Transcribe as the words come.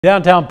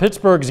Downtown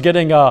Pittsburgh is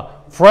getting a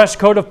fresh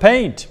coat of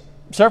paint.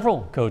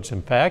 Several coats,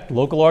 in fact.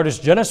 Local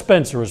artist Jenna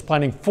Spencer is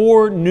planning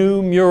 4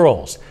 new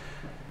murals.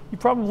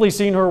 You've probably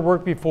seen her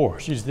work before.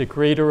 She's the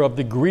creator of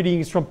the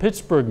Greetings from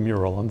Pittsburgh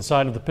mural on the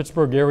side of the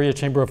Pittsburgh Area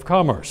Chamber of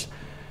Commerce.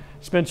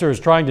 Spencer is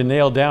trying to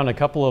nail down a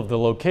couple of the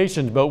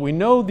locations, but we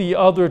know the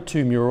other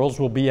 2 murals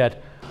will be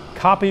at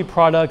Copy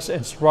Products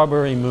and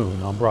Strawberry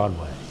Moon on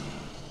Broadway.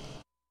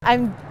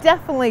 I'm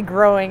definitely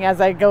growing as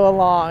I go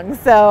along.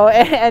 So,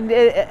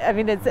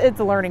 it's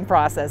a learning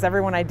process. Every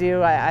one I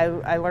do,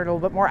 I learn a little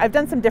bit more. I've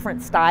done some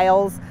different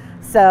styles,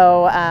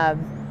 so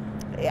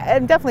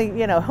I'm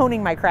definitely,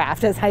 honing my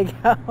craft as I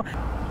go.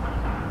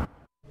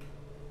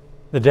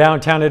 The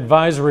Downtown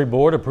Advisory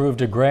Board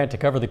approved a grant to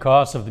cover the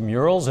cost of the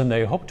murals, and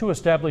they hope to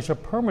establish a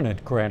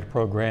permanent grant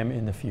program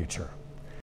in the future.